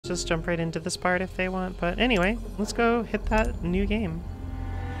just jump right into this part if they want. But anyway, let's go hit that new game.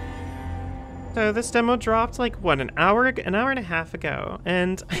 So this demo dropped like, what, an hour and a half ago.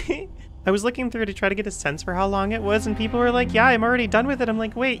 And I was looking through to try to get a sense for how long it was, and people were like, yeah, I'm already done with it. I'm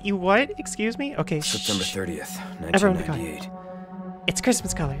like, wait, you what? Excuse me? Okay, September 30th, 1998. Everyone, it's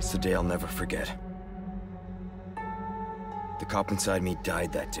Christmas colors. It's a day I'll never forget. The cop inside me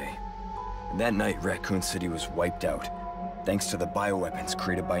died that day. And that night, Raccoon City was wiped out, thanks to the bioweapons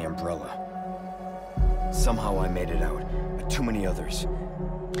created by Umbrella. Somehow I made it out, but too many others.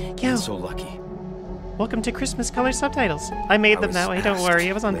 Yeah. So lucky. Welcome to Christmas color subtitles. I made them that way, don't worry,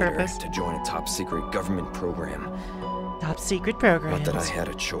 it was on purpose. To join a top secret government program. Top secret program. Not that I had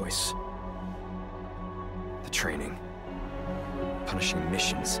a choice. The training, punishing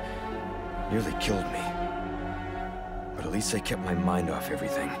missions, nearly killed me. But at least I kept my mind off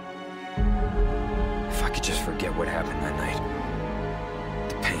everything. If I could just forget what happened that night.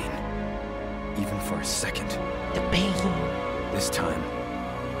 The pain. Even for a second. The pain. This time,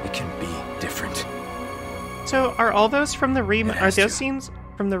 it can be different. So are all those from the are those scenes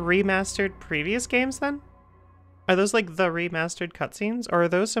from the remastered previous games then? Are those like the remastered cutscenes, or are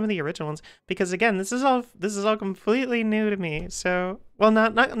those some of the original ones? Because again, this is all completely new to me. So, well,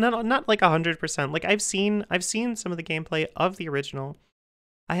 not like 100%. Like I've seen some of the gameplay of the original.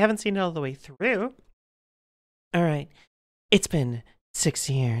 I haven't seen it all the way through. All right, it's been 6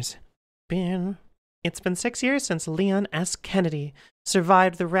 years. It's been 6 years since Leon S. Kennedy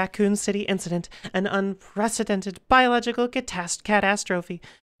survived the Raccoon City incident, an unprecedented biological catastrophe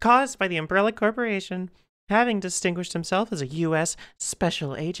caused by the Umbrella Corporation. Having distinguished himself as a U.S.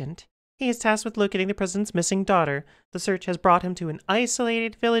 special agent, he is tasked with locating the president's missing daughter. The search has brought him to an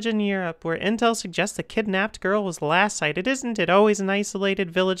isolated village in Europe where intel suggests the kidnapped girl was last sighted. Isn't it always an isolated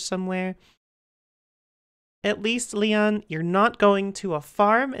village somewhere? At least, Leon, you're not going to a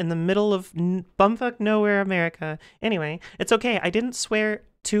farm in the middle of bumfuck nowhere, America. Anyway, it's okay. I didn't swear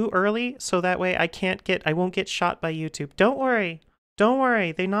too early, so that way I won't get shot by YouTube. Don't worry. Don't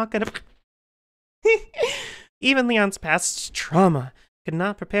worry. They're not gonna... Even Leon's past trauma could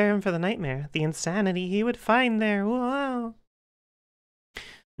not prepare him for the nightmare, the insanity he would find there. Wow.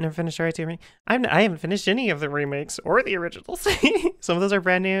 Never finished RE2 Remake. I haven't finished any of the remakes or the originals. Some of those are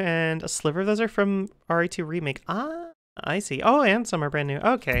brand new, and a sliver of those are from RE2 Remake. Ah, I see. Oh, and some are brand new.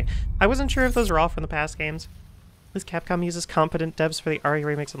 Okay. I wasn't sure if those were all from the past games. At least Capcom uses competent devs for the RE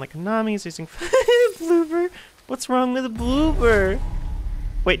remakes, unlike Konami's using Bloober. What's wrong with Bloober?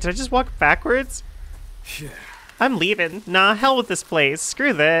 Wait, did I just walk backwards? Yeah. I'm leaving. Nah, hell with this place.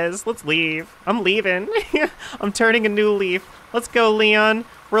 Screw this. Let's leave. I'm leaving. I'm turning a new leaf. Let's go, Leon.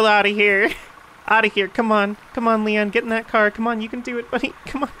 We're out of here. Out of here. Come on. Come on, Leon. Get in that car. Come on. You can do it, buddy.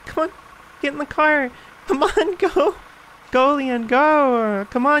 Come on. Come on. Get in the car. Come on. Go. Go, Leon. Go.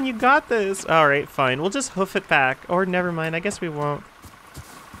 Come on. You got this. All right. Fine. We'll just hoof it back. Or never mind. I guess we won't.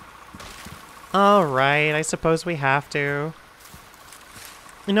 All right. I suppose we have to.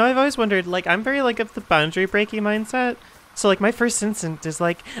 You know, I've always wondered, like, I'm very, like, of the boundary breaking mindset. So, like, my first instinct is,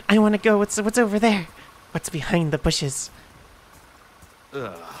 like, I want to go. What's over there? What's behind the bushes?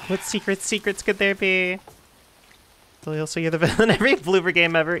 Ugh. What secrets could there be? So you're the villain in every Bloober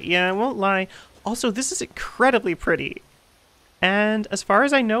game ever. Yeah, I won't lie. Also, this is incredibly pretty. And as far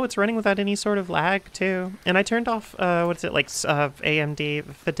as I know, it's running without any sort of lag, too. And I turned off, what is it, like,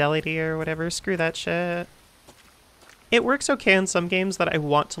 AMD fidelity or whatever. Screw that shit. It works okay in some games that I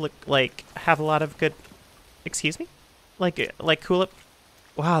want to look like have a lot of good, excuse me, like cool up.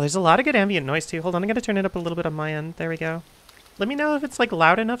 Wow, there's a lot of good ambient noise too. Hold on, I'm gonna turn it up a little bit on my end. There we go. Let me know if it's like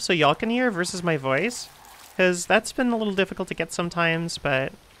loud enough so y'all can hear versus my voice, because that's been a little difficult to get sometimes.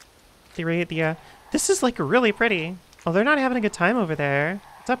 But this is like really pretty. Oh, they're not having a good time over there.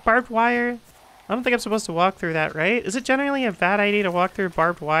 Is that barbed wire? I don't think I'm supposed to walk through that, right? Is it generally a bad idea to walk through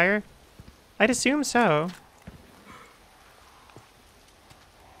barbed wire? I'd assume so.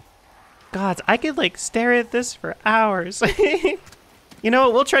 God, I could like stare at this for hours. You know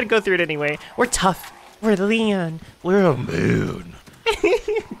what? We'll try to go through it anyway. We're tough. We're Leon. We're a moon.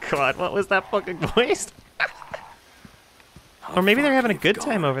 God, what was that fucking voice? Or maybe they're having a good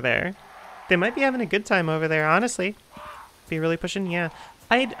time over there. They might be having a good time over there, honestly. Be really pushing, yeah.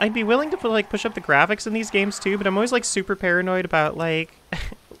 I'd be willing to push up the graphics in these games too, but I'm always like super paranoid about like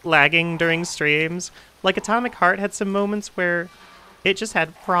lagging during streams. Like Atomic Heart had some moments where it just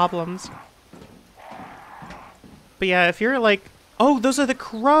had problems. But yeah, if you're like... Oh, those are the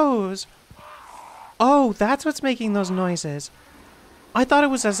crows! Oh, that's what's making those noises. I thought it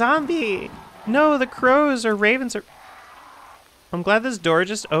was a zombie! No, the crows or ravens are... I'm glad this door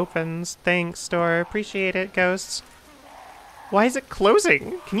just opens. Thanks, door. Appreciate it, ghosts. Why is it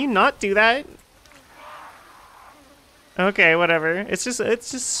closing? Can you not do that? Okay, whatever. It's just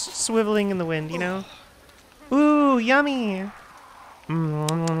swiveling in the wind, you know? Ooh, yummy!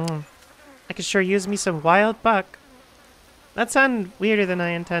 I could sure use me some wild buck. That sounded weirder than I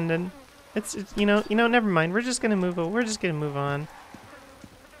intended. It's you know, never mind. We're just gonna move on.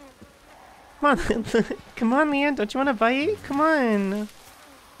 Come on, come on, Leanne. Don't you want to bite? Come on.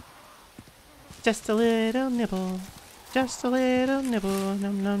 Just a little nibble. Just a little nibble.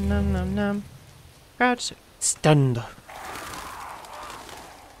 Num num num num num. Crouch. Stunned.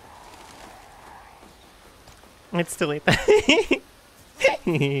 It's too late.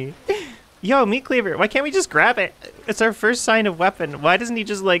 Yo, meat cleaver. Why can't we just grab it? It's our first sign of weapon. Why doesn't he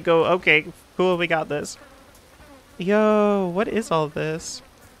just like go, okay, cool, we got this. Yo, what is all this?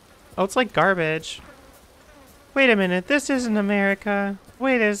 Oh, it's like garbage. Wait a minute, this isn't America.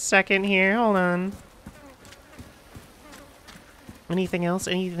 Wait a second here, hold on. Anything else?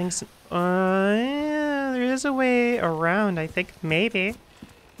 Anything? Yeah, there is a way around, I think. Maybe.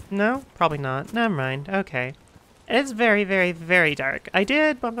 No? Probably not. Never mind. Okay. It's very, very, very dark. I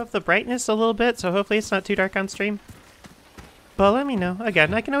did bump up the brightness a little bit, so hopefully it's not too dark on stream. But let me know.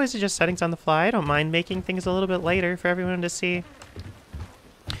 Again, I can always adjust settings on the fly. I don't mind making things a little bit lighter for everyone to see.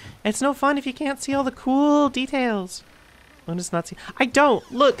 It's no fun if you can't see all the cool details. I'll just not see. I don't!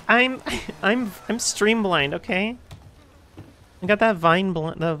 Look, I'm stream blind, okay? I got that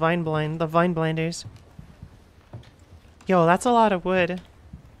the vine blinders. Yo, that's a lot of wood.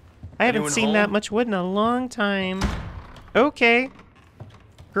 I haven't seen that much wood in a long time. Okay.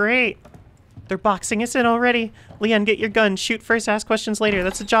 Great. They're boxing us in already. Leon, get your gun. Shoot first, ask questions later.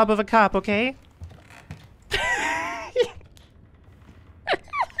 That's the job of a cop, okay?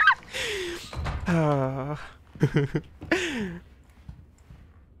 Oh.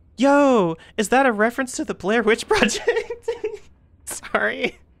 Yo, is that a reference to the Blair Witch Project?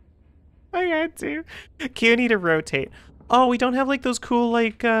 Sorry. I had to. Q need to rotate. Oh, we don't have like those cool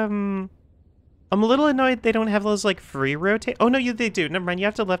like I'm a little annoyed they don't have those like free rotate. Oh no, they do. Never mind. You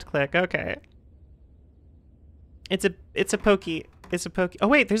have to left click. Okay. It's a pokey. It's a pokey. Oh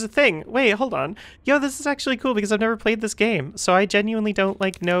wait, there's a thing. Wait, hold on. Yo, this is actually cool because I've never played this game, so I genuinely don't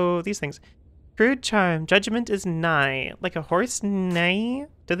like know these things. Crude charm. Judgment is nigh. Like a horse neigh?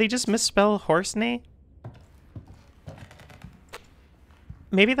 Did they just misspell horse neigh?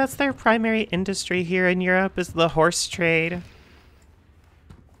 Maybe that's their primary industry here in Europe, is the horse trade.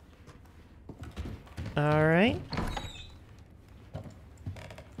 Alright.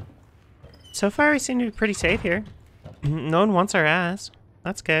 So far we seem to be pretty safe here. No one wants our ass.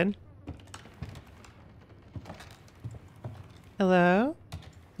 That's good. Hello?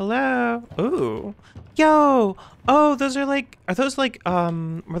 Hello? Ooh. Yo! Oh, those are like... Are those like,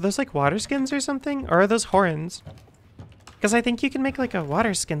 were those like water skins or something? Or are those horns? Because I think you can make like a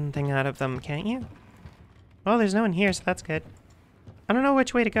water skin thing out of them, can't you? Well, there's no one here, so that's good. I don't know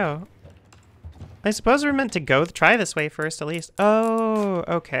which way to go. I suppose we're meant to go try this way first, at least. Oh,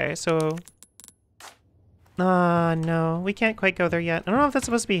 okay, so... no, we can't quite go there yet. I don't know if that's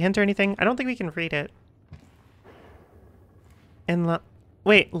supposed to be a hint or anything. I don't think we can read it. And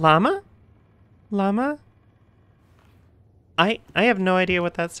wait, llama? Llama? I have no idea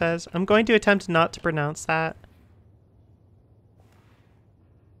what that says. I'm going to attempt not to pronounce that.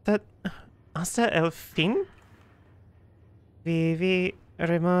 That... Hasta el fin? Viviremos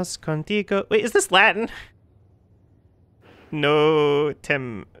contigo... Wait, is this Latin? No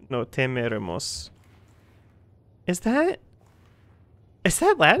temeremos. Is that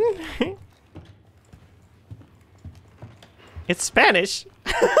Latin? It's Spanish.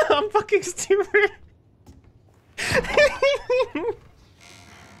 I'm fucking stupid.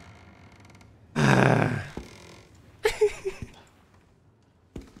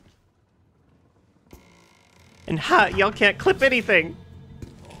 And ha, y'all can't clip anything.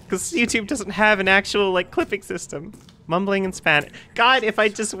 Because YouTube doesn't have an actual, like, clipping system. Mumbling in Spanish. God, if I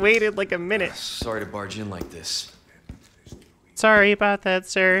just waited, like, a minute. Sorry to barge in like this. Sorry about that,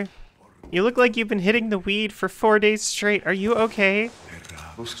 sir. You look like you've been hitting the weed for 4 days straight. Are you okay?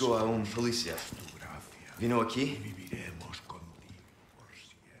 Busco a un policía. Vino aquí?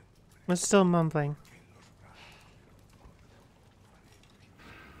 I'm still mumbling.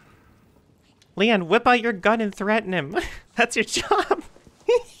 Leon, whip out your gun and threaten him. That's your job.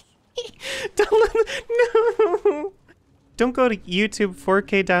 Don't let him, no. Don't go to YouTube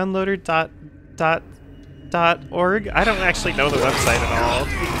 4kdownloader.org. I don't actually know the website at all.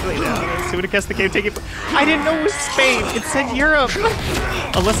 See what a guess the game taking. I didn't know it was Spain. It said Europe.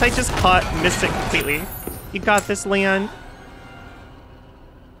 Unless I just missed it completely. You got this, Leon.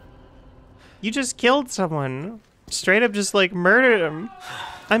 You just killed someone. Straight up just like murdered him.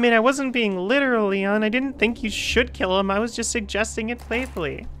 I mean, I wasn't being literal, Leon. I didn't think you should kill him. I was just suggesting it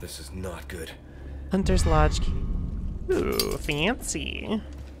playfully. This is not good. Hunter's Lodge key. Ooh, fancy.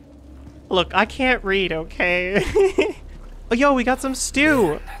 Look, I can't read, okay? Oh, yo, we got some stew.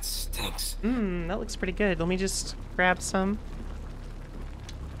 Man, that stinks. That looks pretty good. Let me just grab some.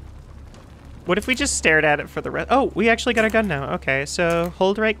 What if we just stared at it for the rest? Oh, we actually got a gun now. Okay, so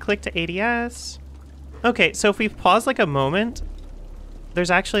hold right click to ADS. Okay, so if we pause like a moment, there's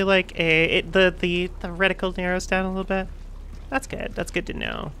actually like the reticle narrows down a little bit. That's good. That's good to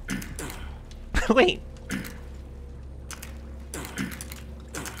know. Wait.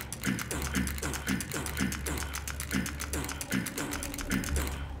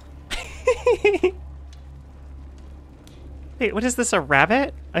 Wait, what is this, a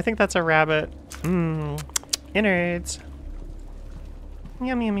rabbit? I think that's a rabbit. Innards.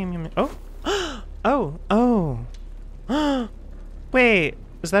 Yum, yum, yum, yum. Oh. Oh. Wait,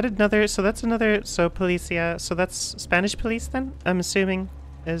 is that another, so that's another, so policia, so that's Spanish police then? I'm assuming,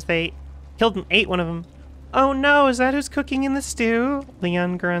 as they killed and ate one of them. Oh no, is that who's cooking in the stew?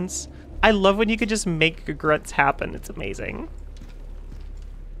 Leon grunts. I love when you could just make grunts happen, it's amazing.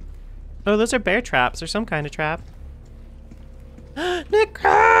 Oh, those are bear traps or some kind of trap.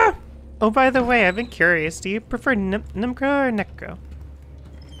 Necro! Oh, by the way, I've been curious. Do you prefer Necro or Necro?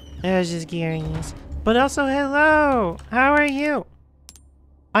 I was just curious. But also, hello! How are you?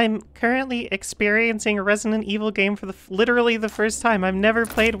 I'm currently experiencing a Resident Evil game for literally the first time. I've never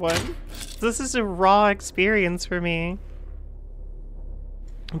played one. This is a raw experience for me.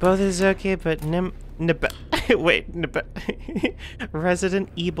 Both is okay, but Resident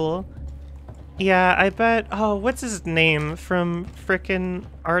Evil. Yeah, I bet. Oh, what's his name from frickin'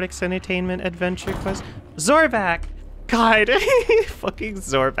 Arctic's Entertainment Adventure Quest? Zorback! God, fucking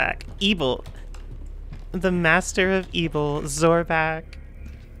Zorback. Evil. The master of evil, Zorback.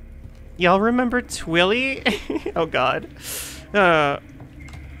 Y'all remember Twilly? Oh god. Good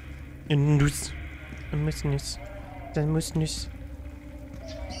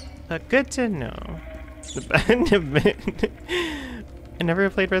to know. I never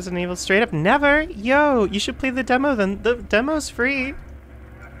played Resident Evil. Straight up never? Yo, you should play the demo then. The demo's free.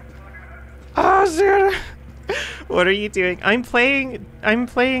 Oh, Zero. What are you doing? I'm playing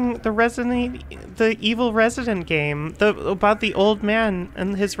the Evil Resident game. About the old man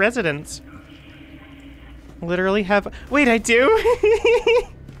and his residents. Literally have, wait, I do?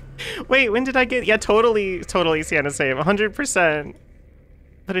 Wait, when did I get, yeah, totally Sienna save, 100%.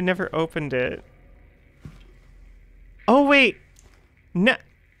 But I never opened it. Oh, wait.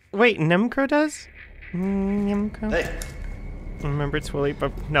 Wait, Nemcro does? Nemcro? Hey. Remember Twilly,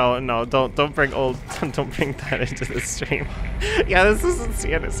 but no, don't bring don't bring that into the stream. Yeah, this isn't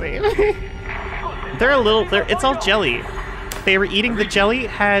Sienna save. It's all jelly. They were eating the jelly,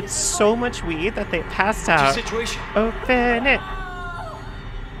 had so much weed that they passed out. What's your situation? Open it. What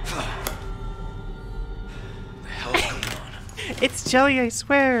the hell's going on? It's jelly, I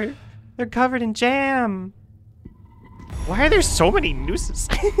swear. They're covered in jam. Why are there so many nooses?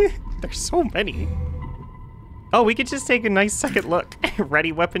 There's so many. Oh, we could just take a nice second look.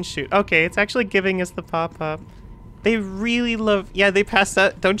 Ready, weapon, shoot. Okay, it's actually giving us the pop-up. They really love, yeah, they pass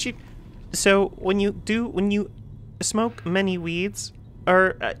that, don't you? So when you smoke many weeds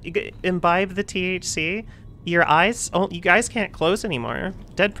or imbibe the THC, your eyes, you guys can't close anymore.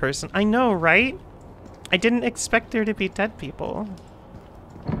 Dead person. I know, right? I didn't expect there to be dead people.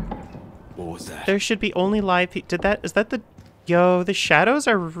 What was that? There should be only live people. Is that the, yo, the shadows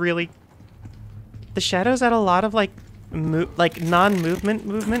are really, the shadows add a lot of like non-movement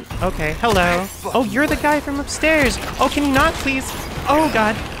movement. Okay, hello. Oh, you're the guy from upstairs. Oh, can you not please? Oh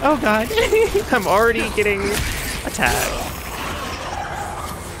god, oh god. I'm already getting attacked.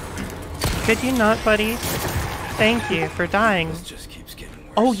 Could you not, buddy? Thank you for dying. This just keeps getting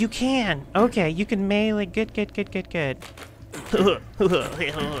worse. Oh, you can. Okay, you can melee. Good.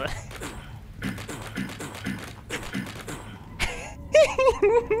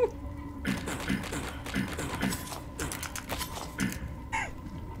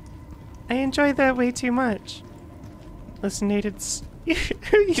 I enjoyed that way too much. Listen, Nate, it's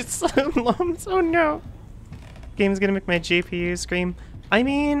you slums. Oh no. Game's gonna make my GPU scream. I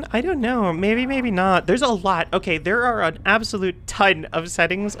mean, I don't know. Maybe not. There's a lot. Okay, there are an absolute ton of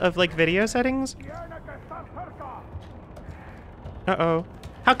settings of like video settings. Uh-oh.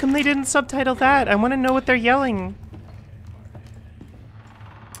 How come they didn't subtitle that? I want to know what they're yelling.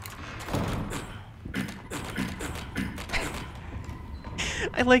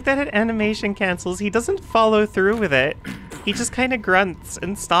 I like that it animation cancels. He doesn't follow through with it. He just kind of grunts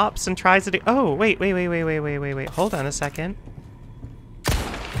and stops and tries to do. Oh, wait. Hold on a second.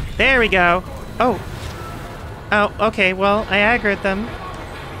 There we go. Oh. Oh, okay. Well, I aggroed them.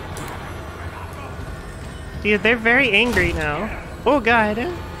 Dude, they're very angry now. Oh, God.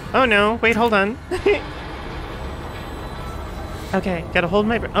 Oh, no. Wait, hold on. Okay, gotta hold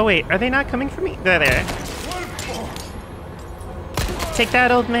my... Oh, wait. Are they not coming for me? They're there. Take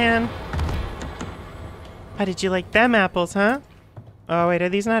that, old man. How did you like them apples, huh? Oh, wait, are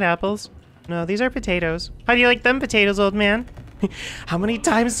these not apples? No, these are potatoes. How do you like them potatoes, old man? How many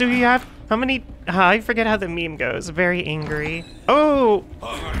times do you have? How many? I forget how the meme goes. Very angry. Oh!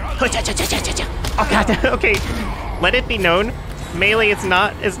 Oh, God. Okay. Let it be known. Melee is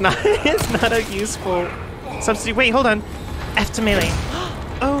not a useful substitute. Wait, hold on. F to melee.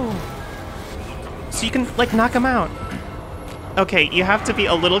 Oh. So you can, like, knock him out. Okay, you have to be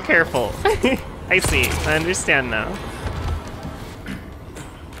a little careful. I see. I understand now.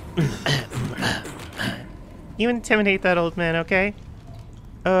 You intimidate that old man, okay?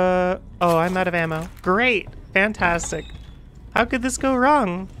 Oh, I'm out of ammo. Great. Fantastic. How could this go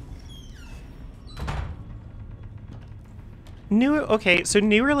wrong? Okay, so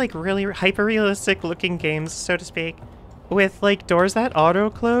newer, like, really hyper-realistic looking games, so to speak, with, like, doors that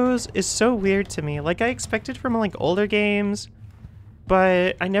auto-close is so weird to me. Like, I expect it from, like, older games,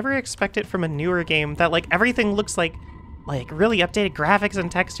 but I never expect it from a newer game that, like, everything looks like really updated graphics and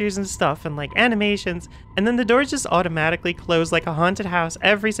textures and stuff and, like, animations, and then the doors just automatically close like a haunted house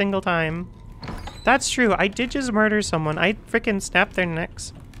every single time. That's true. I did just murder someone. I freaking snapped their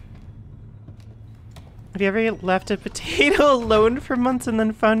necks. Have you ever left a potato alone for months and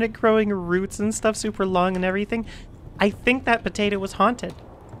then found it growing roots and stuff super long and everything? I think that potato was haunted.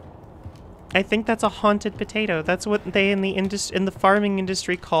 I think that's a haunted potato. That's what they in the farming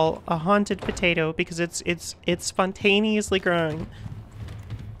industry call a haunted potato because it's spontaneously growing.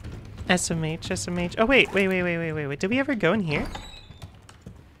 SMH. Oh wait. Did we ever go in here?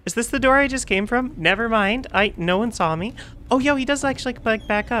 Is this the door I just came from? Never mind. No one saw me. Oh yo, he does actually like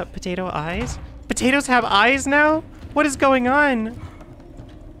back up. Potato eyes. Potatoes have eyes now? What is going on?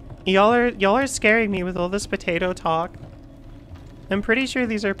 Y'all are scaring me with all this potato talk. I'm pretty sure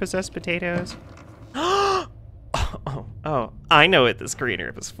these are possessed potatoes. Oh, I know what this green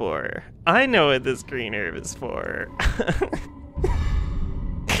herb is for. I know what this green herb is for.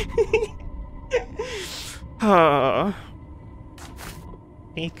 Oh.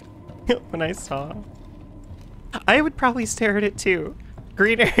 When I saw. I would probably stare at it too.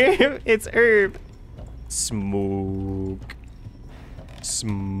 Green herb, it's herb. Smoke.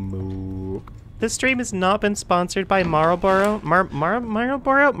 This stream has not been sponsored by Marlboro.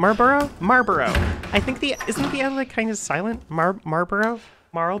 Marlboro? I think isn't the L like kind of silent? Marlboro?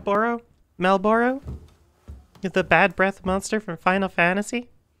 Malboro? The bad breath monster from Final Fantasy?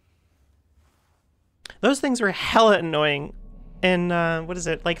 Those things were hella annoying. And what is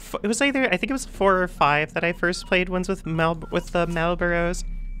it? Like it was either I think it was 4 or 5 that I first played ones with the Malboros.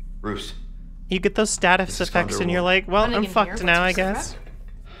 Bruce. You get those status effects and you're like, well, I'm fucked now, I guess.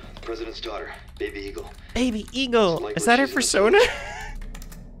 President's daughter, Baby Eagle. Baby Eagle. Is that her Fursona?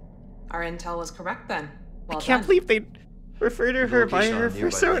 Our intel was correct then. Well I can't believe they refer to her by her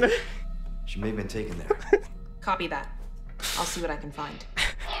Fursona. She may have been taken there. Copy that. I'll see what I can find.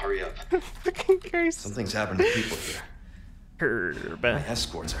 Hurry up. Fucking curse. Something's happened to people here. Herb. My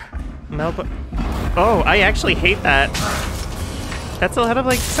escorts are. Oh, I actually hate that. That's a lot of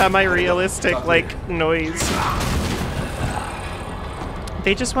like semi-realistic like noise.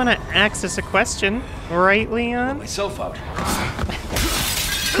 They just want to access a question, right, Leon? Myself out.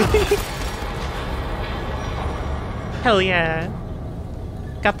 Hell yeah.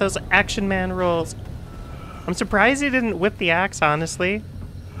 Got those action man rolls. I'm surprised he didn't whip the axe, honestly.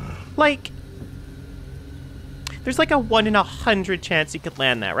 Like, there's like a 1 in 100 chance you could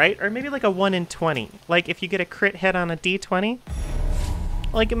land that, right? Or maybe like a 1 in 20. Like if you get a crit hit on a D20,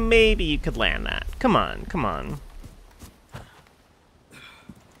 like maybe you could land that. Come on.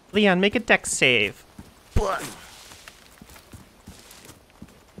 Leon, make a dex save. How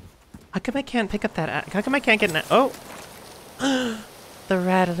come I can't pick up that? How come I can't get an? Oh, the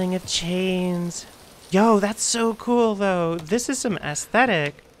rattling of chains. Yo, that's so cool though. This is some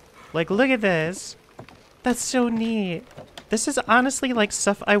aesthetic. Like, look at this. That's so neat. This is honestly like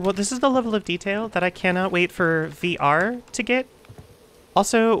stuff this is the level of detail that I cannot wait for VR to get.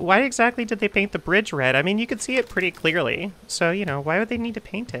 Also, why exactly did they paint the bridge red? I mean, you could see it pretty clearly. So, you know, why would they need to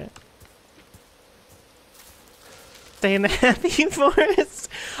paint it? Stay in the happy forest.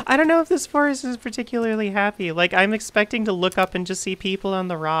 I don't know if this forest is particularly happy. Like, I'm expecting to look up and just see people on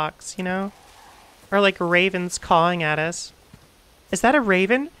the rocks, you know? are like ravens cawing at us. Is that a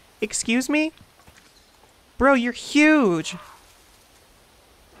raven? Excuse me? Bro, you're huge.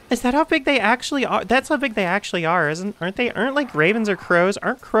 Is that how big they actually are? That's how big they actually are, aren't they? Aren't like ravens or crows?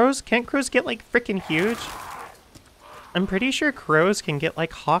 Can't crows get like freaking huge? I'm pretty sure crows can get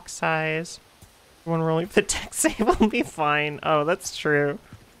like hawk size. When rolling the deck save will be fine. Oh, that's true.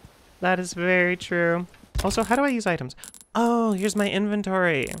 That is very true. Also, how do I use items? Oh, here's my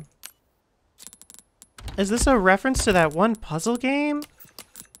inventory. Is this a reference to that one puzzle game?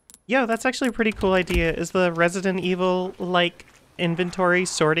 Yo, that's actually a pretty cool idea. Is the Resident Evil like inventory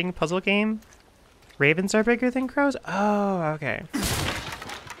sorting puzzle game? Ravens are bigger than crows? Oh, okay.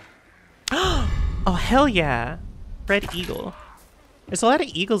 Oh, hell yeah. Red eagle. There's a lot of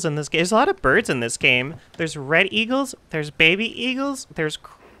eagles in this game. There's a lot of birds in this game. There's red eagles. There's baby eagles. There's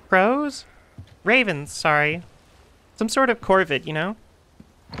crows. Ravens, sorry. Some sort of corvid, you know?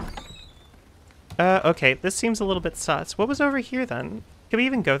 Okay. This seems a little bit sus. What was over here then? Can we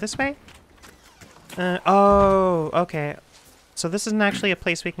even go this way? Oh, okay. So this isn't actually a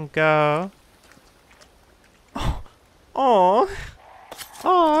place we can go. Oh. Oh.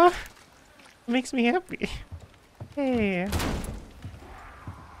 Oh. It makes me happy. Hey.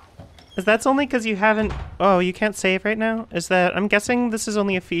 Is that's only because you haven't... Oh, you can't save right now? Is that... I'm guessing this is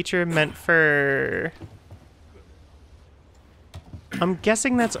only a feature meant for... I'm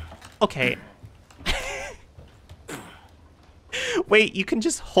guessing that's... Okay. Wait, you can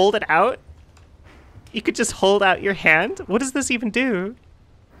just hold it out? You could just hold out your hand? What does this even do?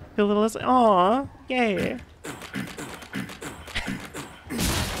 A little... Aw, yay.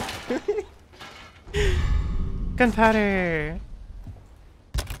 Gunpowder.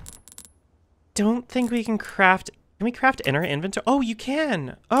 Don't think we can craft... Can we craft in our inventory? Oh, you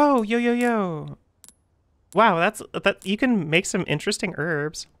can! Oh, yo, yo, yo. Wow, that you can make some interesting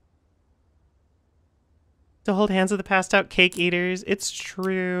herbs. To hold hands with the passed out cake eaters. It's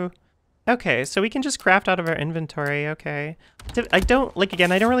true. Okay, so we can just craft out of our inventory. Okay. I don't... Like,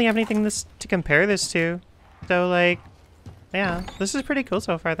 again, I don't really have anything to compare this to. So, like... Yeah, this is pretty cool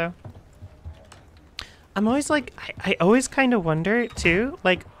so far, though. I'm always like... I always kind of wonder, too,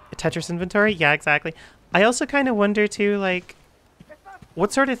 like... Tetris inventory? Yeah, exactly. I also kind of wonder too, like,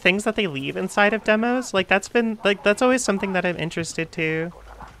 what sort of things that they leave inside of demos? Like, that's always something that I'm interested to.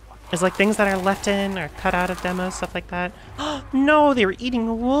 Is like things that are left in or cut out of demos, stuff like that. Oh, no, they were eating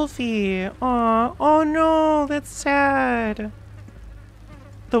a wolfie. Aw, oh no, that's sad.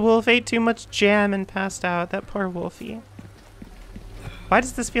 The wolf ate too much jam and passed out. That poor wolfie. Why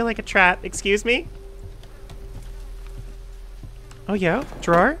does this feel like a trap? Excuse me? Oh, yo,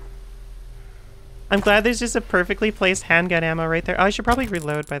 drawer? I'm glad there's just a perfectly placed handgun ammo right there. Oh, I should probably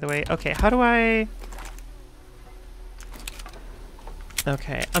reload, by the way. Okay, how do I...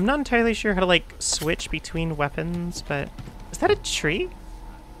 Okay, I'm not entirely sure how to, like, switch between weapons, but... Is that a tree?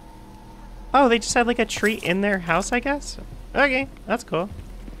 Oh, they just had, like, a tree in their house, I guess? Okay, that's cool.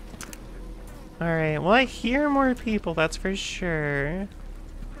 Alright, well, I hear more people, that's for sure.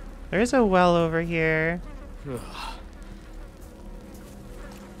 There's a well over here.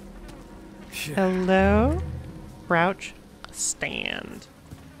 Hello? Crouch. Stand.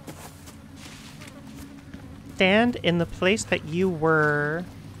 Stand in the place that you were.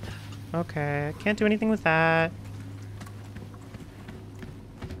 Okay, can't do anything with that.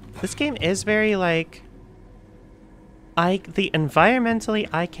 This game is very, like... the environmentally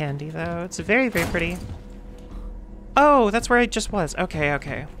eye candy, though. It's very, very pretty. Oh, that's where I just was. Okay,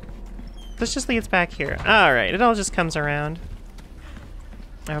 okay. This just leads back here. Alright, it all just comes around.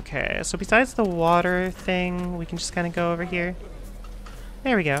 Okay, so besides the water thing, we can just kind of go over here.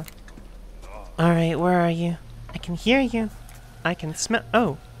 There we go. Alright, where are you? I can hear you. I can smell...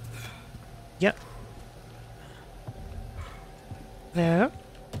 Oh. Yep. There.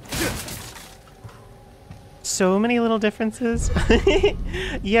 So many little differences.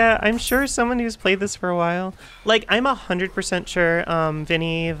 Yeah, I'm sure someone who's played this for a while. Like, I'm 100% sure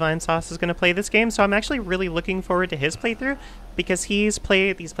Vinny Vinesauce is going to play this game, so I'm actually really looking forward to his playthrough because he's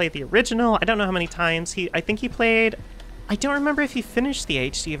played the original. I don't know how many times. I think he played... I don't remember if he finished the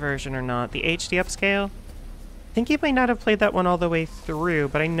HD version or not, the HD upscale. I think he might not have played that one all the way through,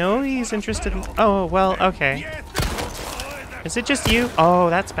 but I know he's interested in... Oh, well, okay. Is it just you? Oh,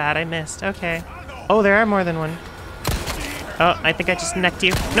 that's bad. I missed. Okay. Oh, there are more than one. Oh, I think I just necked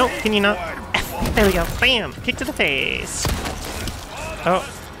you. No, can you not? There we go. Bam! Kick to the face. Oh.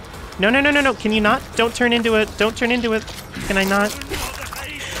 No, no, no, no, no. Can you not? Don't turn into it. Don't turn into it. Can I not?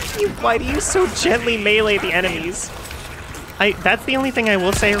 Why do you so gently melee the enemies? That's the only thing I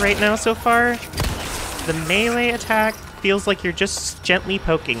will say right now so far. The melee attack feels like you're just gently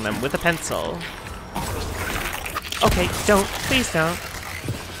poking them with a pencil. Okay, don't. Please don't.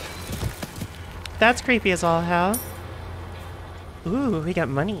 That's creepy as all hell. Ooh, we got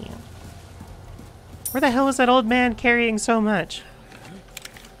money. Where the hell is that old man carrying so much?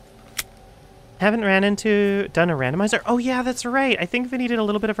 Haven't done a randomizer? Oh yeah, that's right. I think they needed a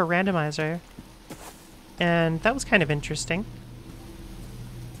little bit of a randomizer. And that was kind of interesting.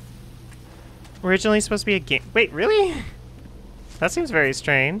 Originally supposed to be a game. Wait, really? That seems very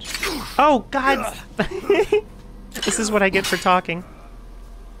strange. Oh, God! This is what I get for talking.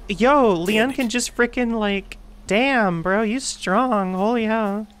 Yo, Leon can just frickin' like... Damn, bro, you strong. Holy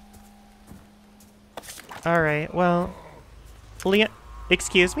hell. Alright, well... Leon...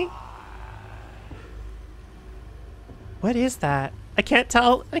 Excuse me? What is that? I can't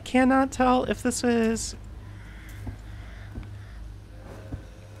tell. I cannot tell if this is...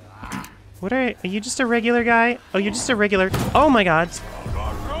 What are you just a regular guy? Oh, you're just a regular... Oh my god.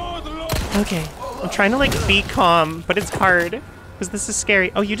 Okay. I'm trying to like be calm, but it's hard. Because this is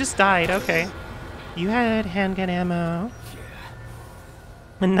scary. Oh, you just died. Okay. You had handgun ammo.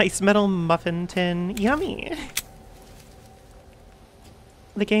 A nice metal muffin tin. Yummy.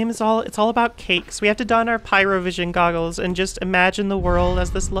 The game is it's all about cakes. We have to don our pyrovision goggles and just imagine the world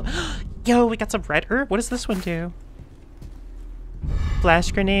as this Yo, we got some red herb. What does this one do?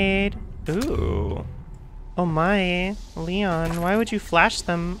 Flash grenade. Ooh. Oh my. Leon, why would you flash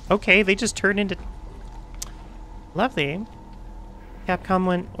them? Okay, they just turn into... Lovely. Capcom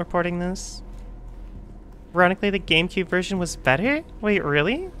went reporting this. Ironically, the GameCube version was better? Wait,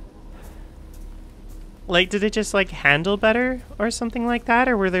 really? Like, did it just, like, handle better or something like that?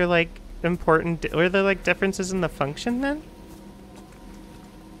 Or were there, like, were there, like, differences in the function then?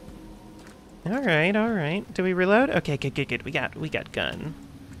 Alright, alright. Do we reload? Okay, good. We got gun.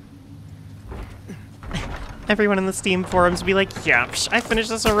 Everyone in the Steam forums be like, yeah, I finished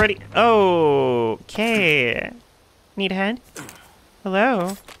this already. Oh, okay. Need a hand?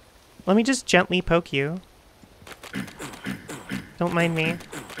 Hello? Let me just gently poke you. Don't mind me.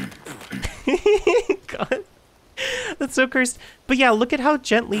 God. That's so cursed. But yeah, look at how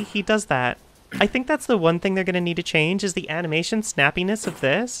gently he does that. I think that's the one thing they're going to need to change is the animation snappiness of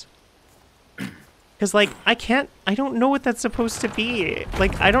this. Because, like, I don't know what that's supposed to be.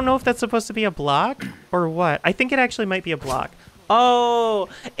 Like, I don't know if that's supposed to be a block or what. I think it actually might be a block. Oh,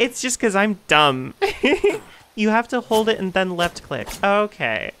 it's just because I'm dumb. You have to hold it and then left click.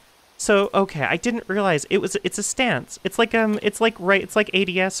 Okay. So, okay, I didn't realize it's a stance. It's like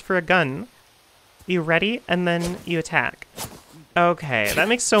ADS for a gun. You ready? And then you attack. Okay, that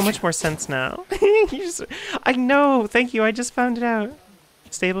makes so much more sense now. I know, thank you, I just found it out.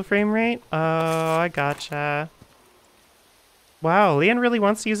 Stable frame rate? Oh, I gotcha. Wow, Leon really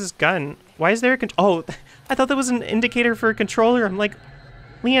wants to use his gun. Why is there a oh, I thought that was an indicator for a controller. I'm like,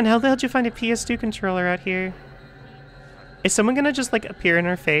 Leon, how the hell did you find a PS2 controller out here? Is someone gonna just like appear in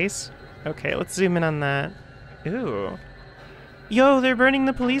our face? Okay, let's zoom in on that. Ooh. Yo, they're burning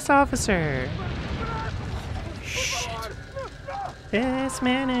the police officer. Shit. This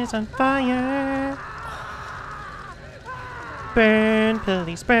man is on fire. Burn,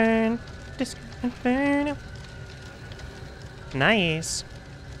 police, burn. Burn. Nice.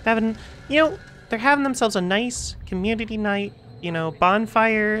 They're having themselves a nice community night,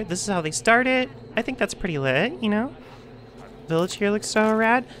 bonfire. This is how they start it. I think that's pretty lit, Village here looks so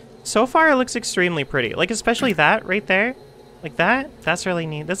rad. So far, it looks extremely pretty. Like, especially that right there. Like that. That's really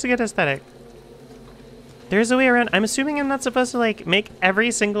neat. That's a good aesthetic. There's a way around. I'm assuming I'm not supposed to, like, make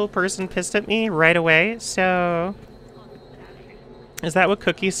every single person pissed at me right away. So... Is that what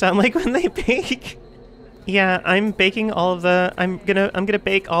cookies sound like when they bake? Yeah, I'm baking all of the... I'm gonna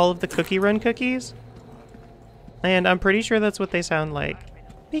bake all of the cookie run cookies. And I'm pretty sure that's what they sound like.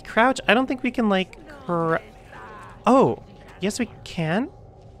 Hey, crouch. I don't think we can, like... Oh, yes we can?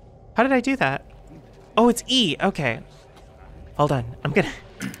 How did I do that? Oh, it's E. Okay. Hold on. I'm gonna...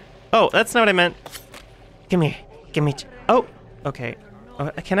 Oh, that's not what I meant. Come here. Give me... Oh, okay.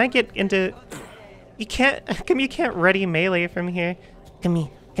 Can I get into... You can't... You can't ready melee from here. Come here.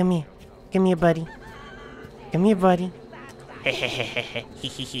 Come here. Give me a buddy. Give me a buddy.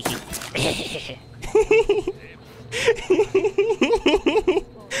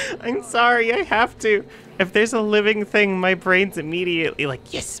 I'm sorry, I have to. If there's a living thing, my brain's immediately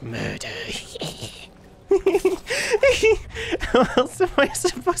like, yes, murder. How else am I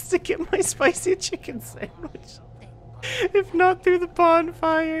supposed to get my spicy chicken sandwich? If not through the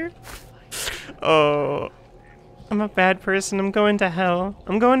bonfire. Oh. I'm a bad person. I'm going to hell.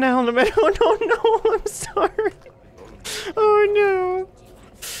 I'm going to hell no matter. Oh, no. I'm sorry. Oh,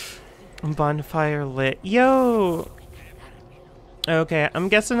 no. Bonfire lit. Yo. Okay, I'm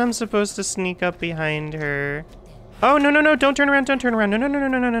guessing I'm supposed to sneak up behind her. Oh, no, no, no, don't turn around, don't turn around. No, no, no, no,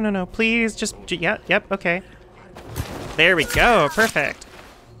 no, no, no, no, no. Please, just, yeah, yep, okay. There we go, perfect.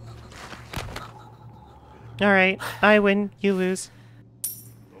 All right, I win, you lose.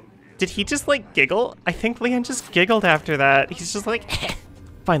 Did he just, like, giggle? I think Leon just giggled after that. He's just like,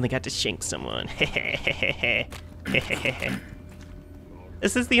 finally got to shank someone.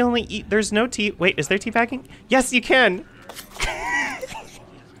 Is this the only there's no tea? Wait, is there teabagging? Yes, you can!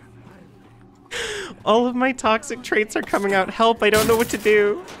 All of my toxic traits are coming out. Help, I don't know what to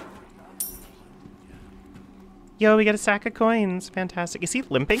do. Yo, we got a sack of coins. Fantastic. Is he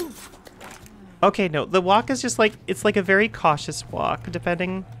limping? Okay, no, the walk is just like, it's like a very cautious walk,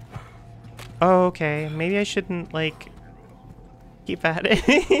 depending. Oh, okay, maybe I shouldn't, like, keep at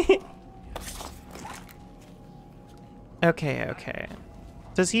it. Okay, okay.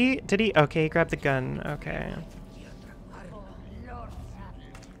 Did he, okay, grab the gun, okay.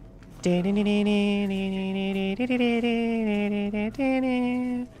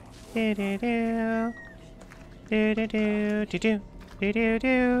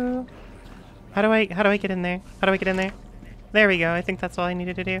 How do I get in there? How do I get in there? There we go, I think that's all I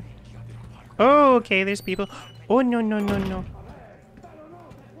needed to do. Oh, okay, there's people. Oh, no, no, no, no.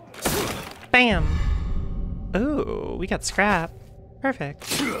 Bam! Oh, we got scrap.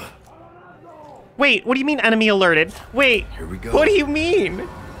 Perfect. Wait, what do you mean enemy alerted? Wait, Here we go. What do you mean?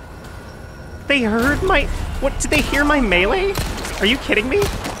 They heard my... What, did they hear my melee? Are you kidding me?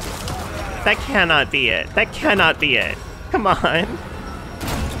 That cannot be it. That cannot be it. Come on.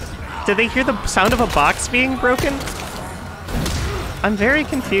 Did they hear the sound of a box being broken? I'm very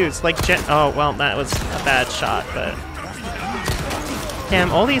confused. Like, oh, well, that was a bad shot, but...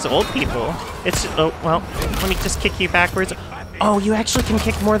 Damn, all these old people. It's... Oh, well, let me just kick you backwards. Oh, you actually can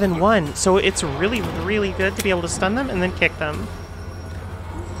kick more than one. So it's really, really good to be able to stun them and then kick them.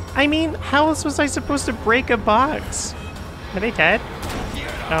 I mean, how else was I supposed to break a box? Are they dead?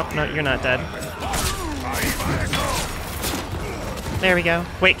 Oh, no, you're not dead. There we go.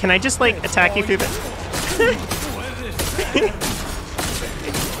 Wait, can I just, like, attack you through the...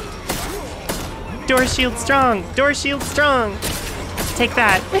 Door shield strong! Door shield strong! Take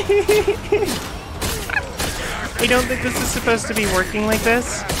that! I don't think this is supposed to be working like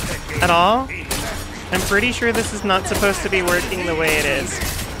this at all. I'm pretty sure this is not supposed to be working the way it is.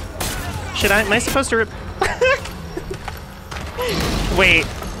 Am I supposed to Wait,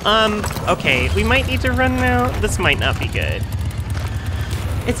 okay, we might need to run now. This might not be good.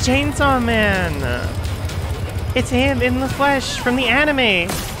 It's Chainsaw Man! It's him in the flesh from the anime!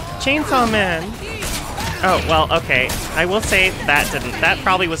 Chainsaw Man! Oh, well, okay. I will say that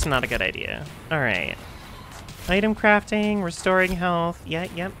probably was not a good idea. Alright. Item crafting, restoring health.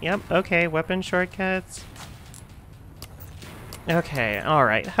 Yep. Okay, weapon shortcuts. Okay,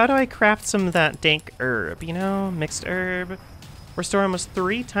 alright. How do I craft some of that dank herb? You know, mixed herb. Restore almost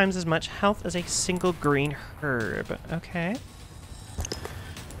 3 times as much health as a single green herb. Okay.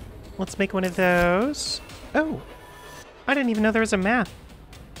 Let's make one of those. Oh! I didn't even know there was a map.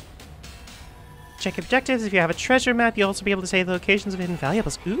 Check objectives. If you have a treasure map, you'll also be able to say the locations of hidden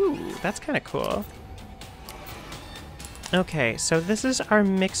valuables. Ooh, that's kind of cool. Okay, so this is our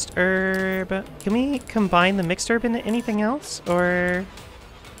mixed herb. Can we combine the mixed herb into anything else, or...?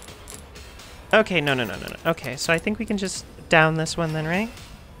 Okay, no. Okay, so I think we can just down this one then, right?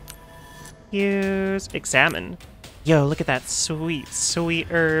 Use... examine. Yo, look at that sweet, sweet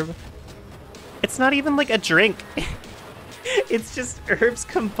herb. It's not even like a drink. It's just herbs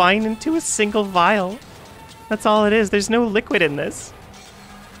combined into a single vial. That's all it is. There's no liquid in this.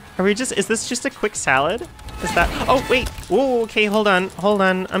 Is this just a quick salad? Is that... Oh, wait. Whoa, okay, hold on.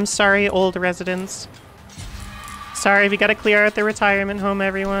 I'm sorry, old residents. Sorry, we gotta clear out the retirement home,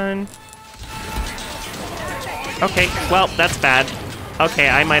 everyone. Okay, well, that's bad. Okay,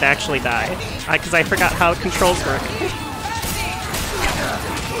 I might actually die. Because I forgot how controls work.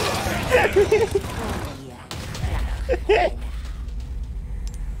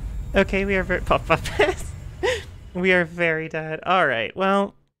 Okay, we are very... We are very dead. Alright,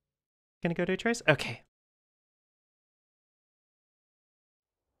 well... Gonna go to a choice? Okay.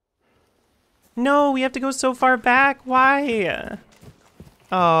 No, we have to go so far back. Why?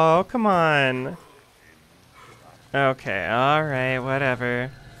 Oh, come on. Okay, alright, whatever.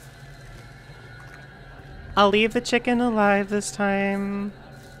 I'll leave the chicken alive this time.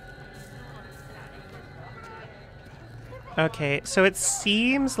 Okay, so it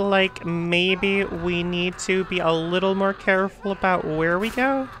seems like maybe we need to be a little more careful about where we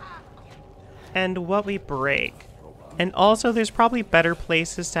go and what we break. And also, there's probably better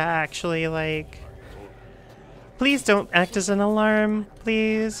places to actually, like... Please don't act as an alarm,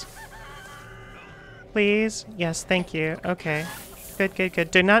 please. Please? Yes, thank you. Okay. Good, good,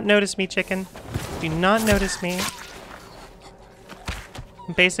 good. Do not notice me, chicken. Do not notice me.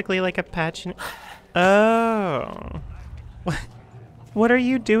 I'm basically like a patch. Oh. What are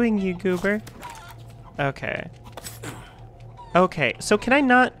you doing, you goober? Okay. Okay, so can I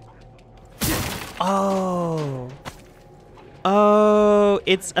not... Oh. Oh,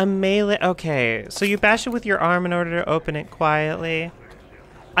 it's a melee... Okay, so you bash it with your arm in order to open it quietly.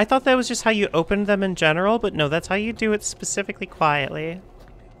 I thought that was just how you opened them in general, but no, that's how you do it specifically quietly.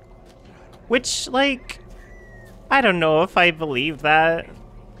 Which, like... I don't know if I believe that.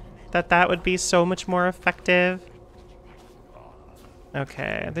 That would be so much more effective.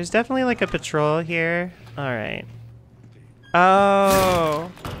 Okay, there's definitely like a patrol here. Alright. Oh,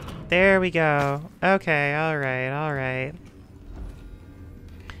 there we go. Okay, alright, alright.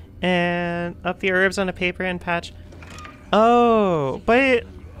 And up the herbs on a paper and patch. Oh, but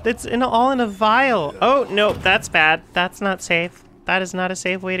it's all in a vial. Oh, no, that's bad. That's not safe. That is not a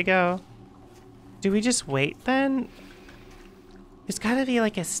safe way to go. Do we just wait then? There's gotta be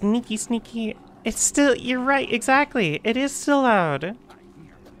like a sneaky... It's still... You're right, exactly. It is still loud.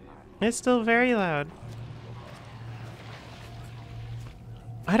 It's still very loud.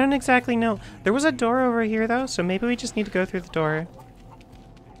 I don't exactly know. There was a door over here though, so maybe we just need to go through the door.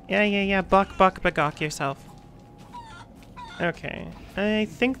 Yeah. Buck, bagok yourself. Okay. I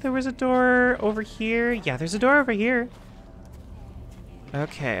think there was a door over here. Yeah, there's a door over here.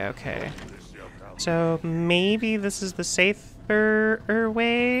 Okay. So maybe this is the safer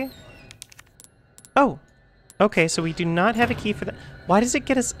way. Oh. Okay, so we do not have a key for that. Why does it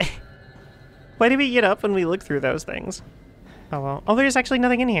get us... Why do we get up when we look through those things? Oh well. Oh, there's actually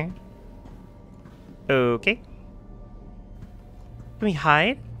nothing in here. Okay. Can we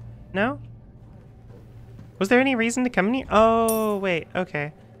hide? No? Was there any reason to come in here? Oh, wait.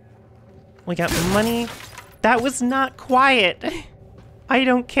 Okay. We got money. That was not quiet. I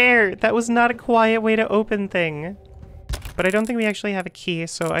don't care. That was not a quiet way to open thing. But I don't think we actually have a key,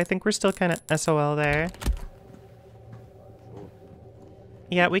 so I think we're still kind of SOL there.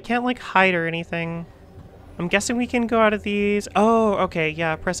 Yeah, we can't, like, hide or anything. I'm guessing we can go out of these. Oh, okay,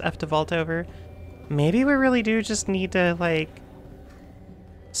 yeah, press F to vault over. Maybe we really do just need to, like,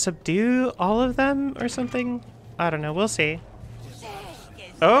 subdue all of them or something? I don't know, we'll see.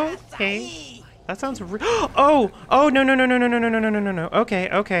 Okay. That sounds Oh, no. Okay.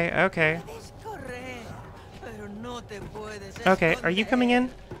 Okay, are you coming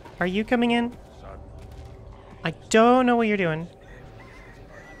in? Are you coming in? I don't know what you're doing.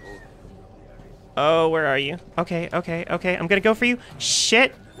 Oh, where are you? Okay. I'm gonna go for you.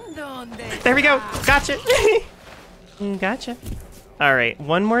 Shit. There we go. Gotcha. Gotcha. All right,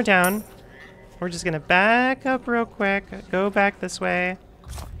 one more down. We're just gonna back up real quick. Go back this way.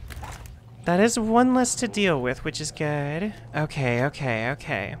 That is one less to deal with, which is good. Okay. I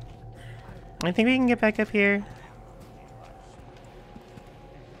think we can get back up here.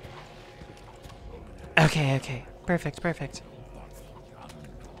 Okay. Perfect.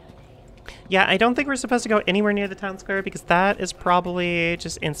 Yeah, I don't think we're supposed to go anywhere near the town square because that is probably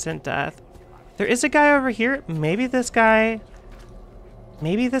just instant death. There is a guy over here. Maybe this guy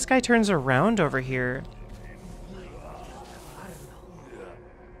turns around over here.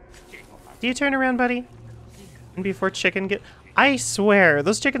 Do you turn around, buddy? And before chicken get... I swear,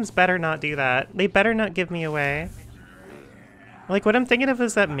 those chickens better not do that. They better not give me away. Like, what I'm thinking of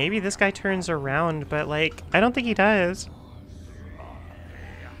is that maybe this guy turns around, but, like, I don't think he does.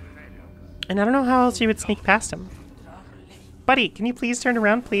 And I don't know how else you would sneak past him. Buddy, can you please turn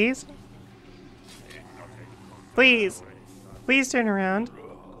around, please? Please. Please turn around.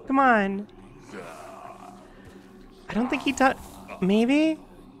 Come on. I don't think he does. Maybe?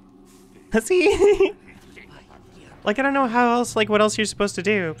 Does he? Like, I don't know how else, like, what else you're supposed to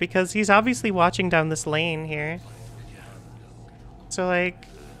do, because he's obviously watching down this lane here. So, like,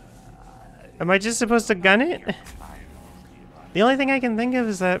 am I just supposed to gun it? The only thing I can think of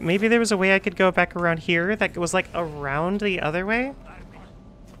is that maybe there was a way I could go back around here that was, like, around the other way.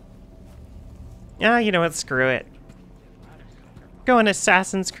 Ah, you know what? Screw it. Going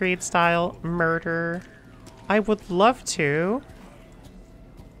Assassin's Creed style murder. I would love to.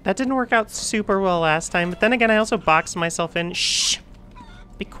 That didn't work out super well last time, but then again, I also boxed myself in. Shh!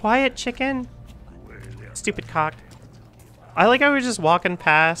 Be quiet, chicken. Stupid cock. I like how we're just walking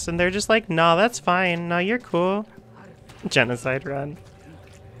past, and they're just like, nah, that's fine. Nah, you're cool. Genocide run.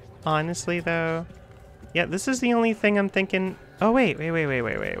 Honestly, though. Yeah, this is the only thing I'm thinking. Oh, wait.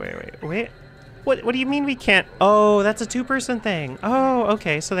 What do you mean we can't? Oh, that's a two-person thing. Oh,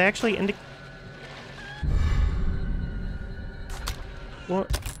 okay, so they actually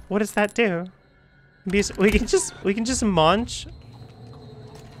What does that do? We can just munch.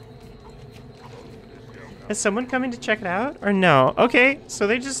 Is someone coming to check it out or no? Okay, so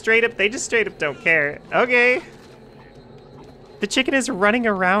they just straight up don't care. Okay. The chicken is running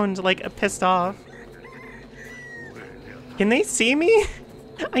around like pissed off. Can they see me?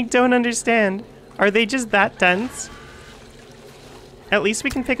 I don't understand. Are they just that dense? At least we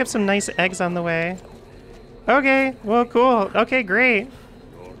can pick up some nice eggs on the way. Okay, well, cool. Okay, great.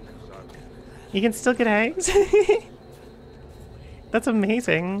 You can still get eggs? That's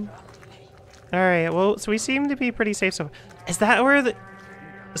amazing. All right, well, so we seem to be pretty safe. So, is that where the...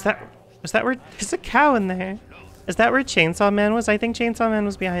 is that where... there's a cow in there. Is that where Chainsaw Man was? I think Chainsaw Man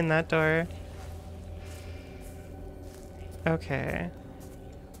was behind that door. Okay.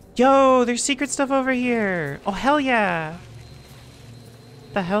 Yo, there's secret stuff over here. Oh, hell yeah.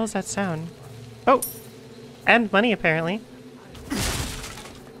 The hell is that sound? Oh, and money apparently.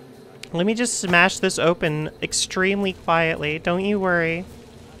 Let me just smash this open extremely quietly. Don't you worry.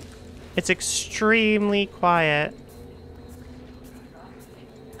 It's extremely quiet.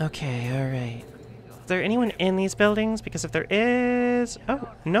 Okay, alright. Is there anyone in these buildings? Because if there is... oh,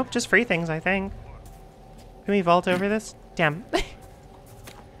 nope, just free things, I think. Can we vault over this? Damn.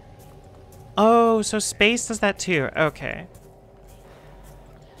 Oh, so space does that too. Okay.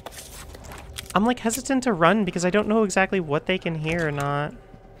 I'm like hesitant to run because I don't know exactly what they can hear or not.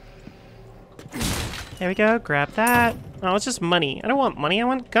 There we go, grab that. Oh, it's just money. I don't want money, I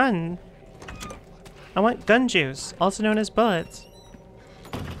want gun. I want gun juice, also known as bullets.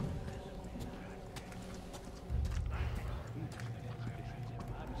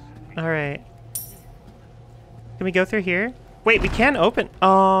 Alright. Can we go through here? Wait, we can't open.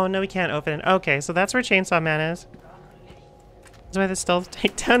 Oh, no, we can't open it. Okay, so that's where Chainsaw Man is. That's why the stealth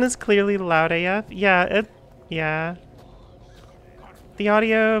takedown is clearly loud AF. Yeah, yeah. The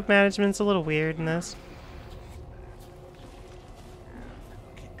audio management's a little weird in this.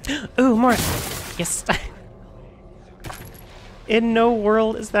 Ooh, more. Yes. In no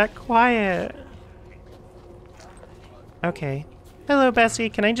world is that quiet. Okay. Hello, Bessie.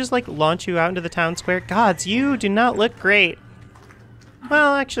 Can I just, like, launch you out into the town square? Gods, you do not look great.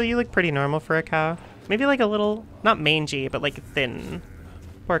 Well, actually, you look pretty normal for a cow. Maybe, like, a little... not mangy, but, like, thin.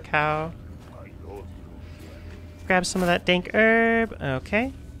 Poor cow. Grab some of that dank herb.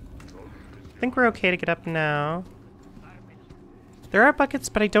 Okay. I think we're okay to get up now. There are buckets,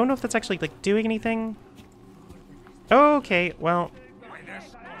 but I don't know if that's actually, like, doing anything. Okay, well...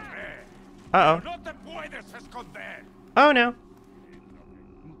 uh-oh. Oh, no.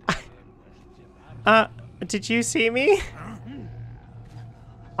 Did you see me?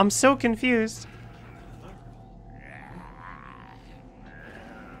 I'm so confused.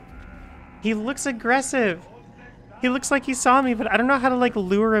 He looks aggressive. He looks like he saw me, but I don't know how to, like,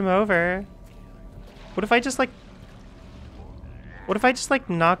 lure him over. What if I just, like... what if I just, like,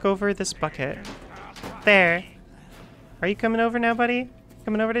 knock over this bucket? There. Are you coming over now, buddy?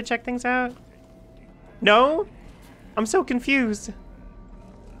 Coming over to check things out? No? I'm so confused.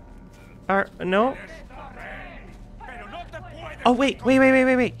 No? Oh, wait.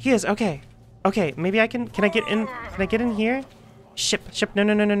 He is, okay. Okay, maybe I can I get in? Can I get in here? Ship.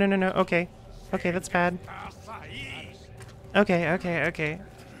 No. Okay. Okay, that's bad. Okay.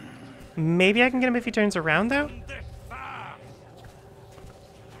 Maybe I can get him if he turns around, though?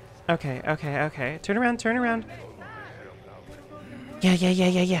 Okay. Turn around.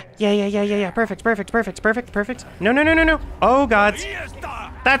 Yeah. Perfect. No. Oh, gods.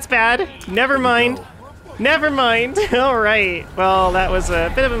 That's bad. Never mind. All right. Well, that was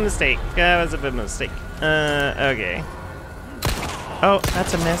a bit of a mistake. Okay. Oh,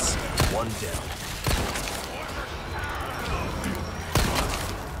 that's a miss. One down.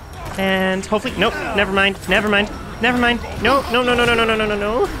 And hopefully, nope. Never mind. No.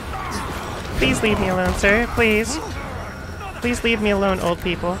 Please leave me alone, sir. Please leave me alone, old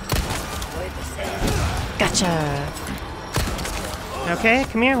people. Gotcha. Okay,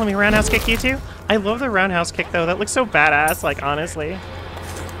 come here. Let me roundhouse kick you too. I love the roundhouse kick though. That looks so badass, like, honestly.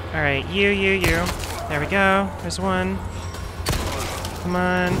 All right, you. There we go. There's one. Come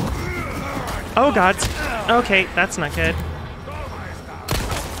on. Oh, gods. Okay, that's not good.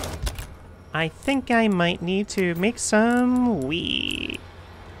 I think I might need to make some weed.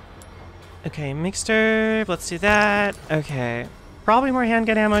 Okay, mixed herb. Let's do that. Okay. Probably more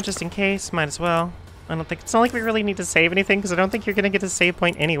handgun ammo just in case. Might as well. I don't think... it's not like we really need to save anything because I don't think you're going to get to save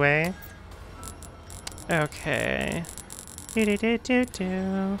point anyway. Okay.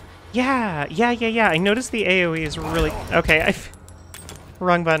 Yeah. I noticed the AoE is really... okay,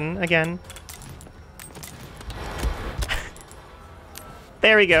 wrong button again.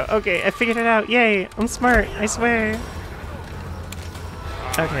 There we go. Okay, I figured it out. Yay, I'm smart, I swear.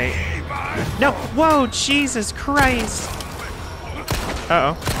 Okay. No, whoa, Jesus Christ.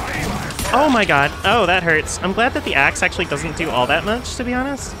 Uh-oh. Oh my god. Oh, that hurts. I'm glad that the axe actually doesn't do all that much, to be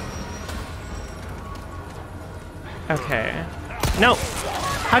honest. Okay. No!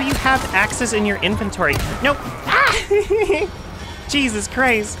 How do you have axes in your inventory? No! Ah! Jesus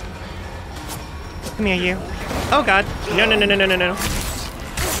Christ. Come here, you. Oh god. No, no, no, no, no, no, no.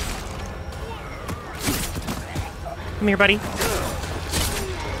 Come here, buddy.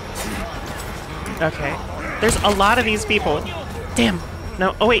 Okay. There's a lot of these people. Damn.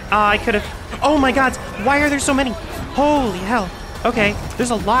 No. Oh, wait. I could have... Oh, my God. Why are there so many? Holy hell. Okay.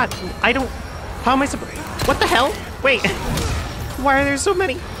 There's a lot. I don't... How am I supposed... What the hell? Wait. Why are there so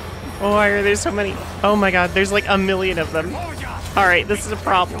many? Why are there so many? Oh, my God. There's like a million of them. All right. This is a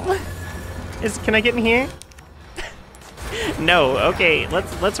problem. Can I get in here? No. Okay.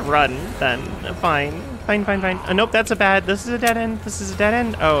 Let's run then. Fine. Fine, fine, fine. Nope. That's a bad... This is a dead end. This is a dead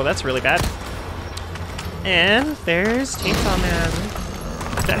end. Oh, that's really bad. And there's Chainsaw Man.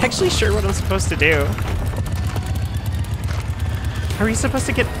 I'm not actually sure what I'm supposed to do. Are we supposed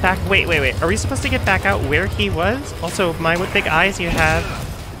to get back? Wait. Are we supposed to get back out where he was? Also, my what big eyes you have.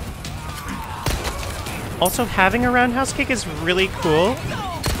 Also, having a roundhouse kick is really cool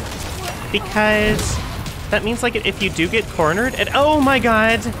because that means like if you do get cornered, and oh my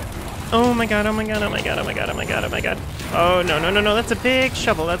god. Oh my god, oh my god, oh my god, oh my god, oh my god, oh my god. Oh, no, no, no, no, that's a big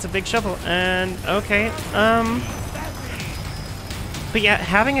shovel, that's a big shovel. And, okay, but yeah,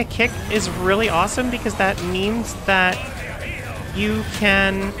 having a kick is really awesome because that means that you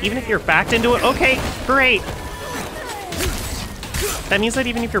can, even if you're backed into it, okay, great. That means that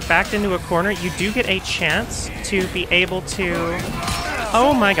even if you're backed into a corner, you do get a chance to be able to,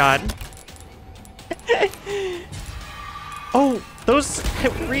 oh my god. Oh, those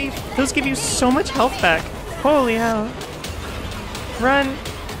give you so much health back. Holy hell. Run.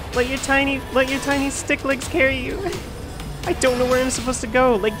 Let your tiny stick legs carry you. I don't know where I'm supposed to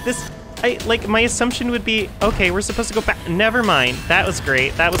go. Like this, my assumption would be, okay, we're supposed to go back. Never mind. That was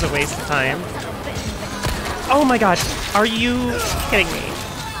great. That was a waste of time. Oh my god. Are you kidding me?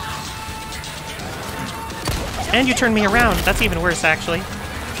 And you turned me around. That's even worse, actually.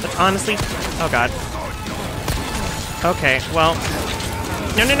 That's honestly, oh god. Okay, well,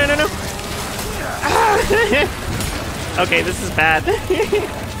 no, no, no, no, no. Okay, this is bad.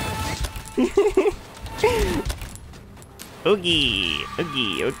 Okay.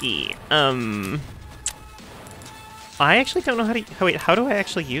 I actually don't know how to, oh wait, how do I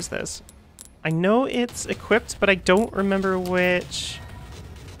actually use this? I know it's equipped, but I don't remember which.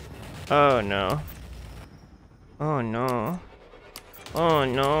 Oh no. Oh no. Oh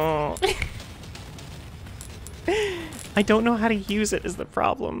no. I don't know how to use it is the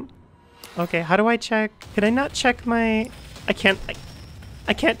problem. Okay, how do I check? Can I not check my... I can't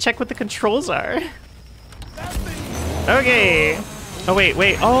check what the controls are. Okay. Oh, wait.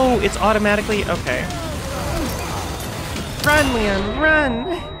 Oh, it's automatically... Okay. Run, Leon, run!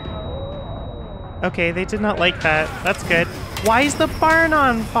 Okay, they did not like that. That's good. Why is the barn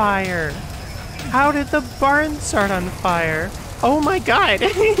on fire? How did the barn start on fire? Oh my god!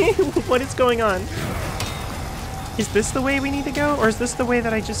 What is going on? Is this the way we need to go, or is this the way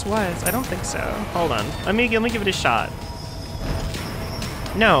that I just was? I don't think so. Hold on. Let me give it a shot.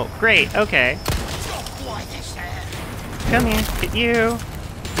 No. Great. Okay. Come here. Get you.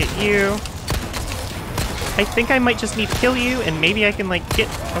 Get you. I think I might just need to kill you, and maybe I can, like, get...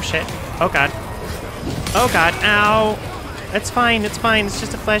 Oh, shit. Oh, God. Oh, God. Ow. That's fine. It's fine. It's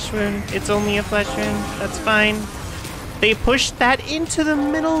just a flesh wound. It's only a flesh wound. That's fine. They pushed that into the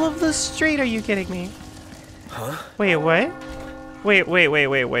middle of the street. Are you kidding me? Huh? Wait, what? Wait, what? Wait,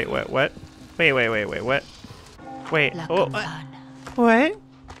 what? Wait, oh, what?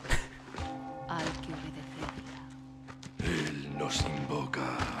 Él nos invoca.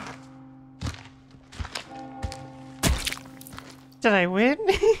 Did I win?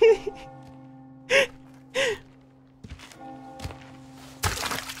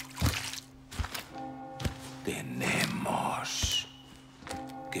 Tenemos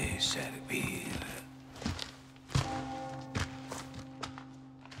que servir.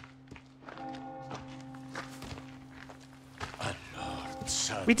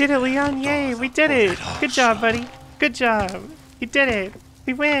 We did it, Leon! Yay! We did it! Good job, buddy! Good job! You did it!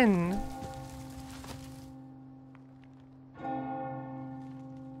 We win!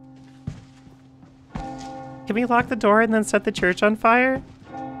 Can we lock the door and then set the church on fire?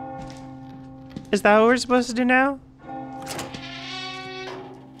 Is that what we're supposed to do now?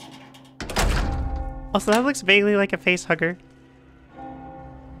 Also, that looks vaguely like a face hugger.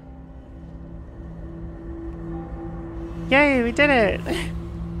 Yay, we did it!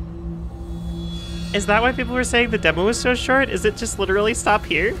 Is that why people were saying the demo was so short? Is it just literally stop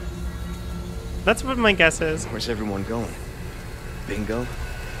here? That's what my guess is. Where's everyone going? Bingo?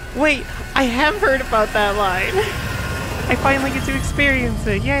 Wait, I have heard about that line! I finally get to experience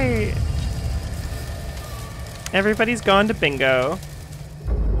it, yay! Everybody's gone to bingo.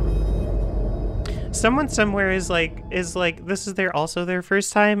 Someone somewhere is like, this is also their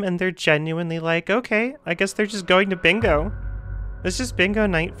first time, and they're genuinely like, okay, I guess they're just going to bingo. It's just bingo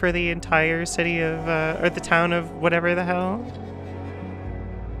night for the entire city of, or the town of whatever the hell.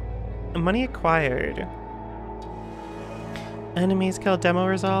 Money acquired. Enemies killed, demo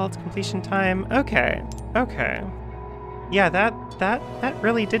results, completion time. Okay, okay. Yeah, that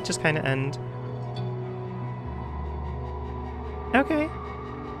really did just kind of end. Okay.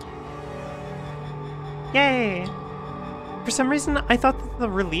 Yay! For some reason, I thought that the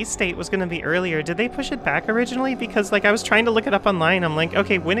release date was going to be earlier. Did they push it back originally? Because, like, I was trying to look it up online. I'm like,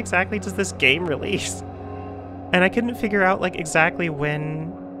 okay, when exactly does this game release? And I couldn't figure out, like, exactly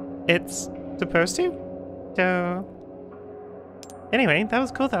when it's supposed to. So, anyway, that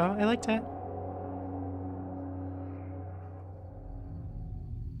was cool, though. I liked it.